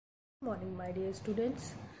Good morning, my dear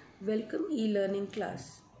students. Welcome e-learning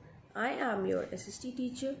class. I am your SST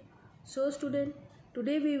teacher. So student,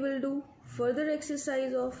 today we will do further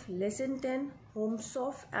exercise of lesson 10 homes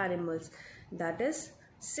of animals. That is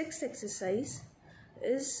 6th exercise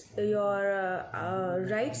is your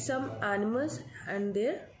write some animals and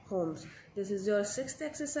their homes. This is your 6th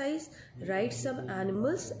exercise, write some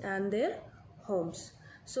animals and their homes.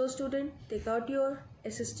 So student, take out your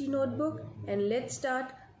SST notebook and let's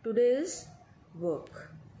start today's work.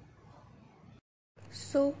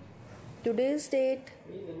 So today's date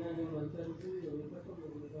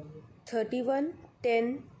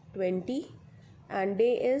 31/10/20 and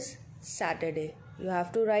day is Saturday. You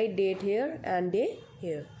have to write date here and day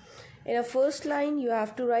here. In a first line you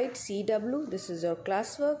have to write CW. This is your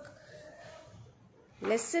classwork.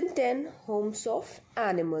 Lesson 10 homes of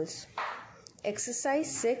animals. Exercise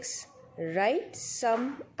 6, write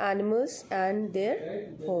some animals and their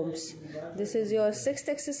homes. This is your 6th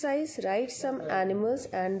exercise, write some animals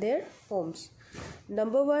and their homes.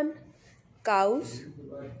 Number 1, cows.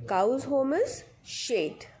 Cow's home is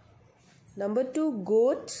shade. Number 2,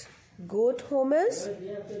 goats. Goat home is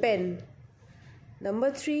pen.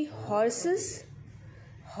 Number 3, horses.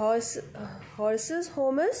 Horse's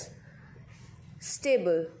home is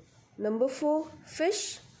stable. Number 4,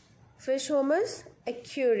 fish. Fish home is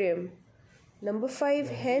aquarium. Number 5,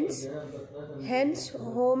 hens. Hens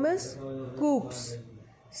home is coops.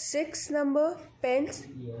 6 number, pens.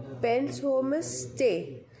 Pens home is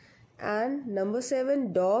stay. And number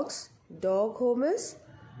 7, dogs. Dog home is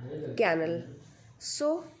kennel.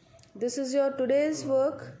 So this is your today's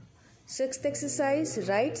work. 6th exercise,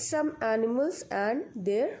 write some animals and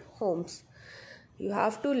their homes. You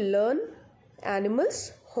have to learn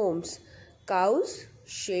animals' homes. Cows,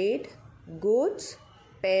 shade, goats,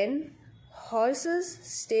 pen, horses,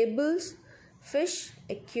 stables, fish,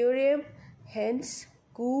 aquarium, hens,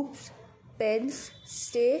 coops, pens,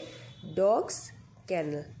 stay, dogs,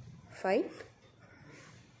 kennel. Fine.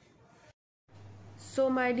 So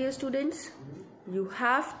my dear students, you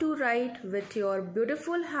have to write with your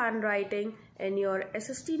beautiful handwriting in your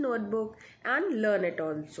SST notebook and learn it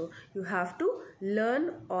also. You have to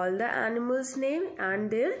learn all the animals' name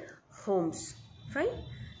and their homes. Fine.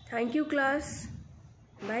 Thank you class.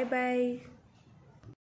 Bye bye.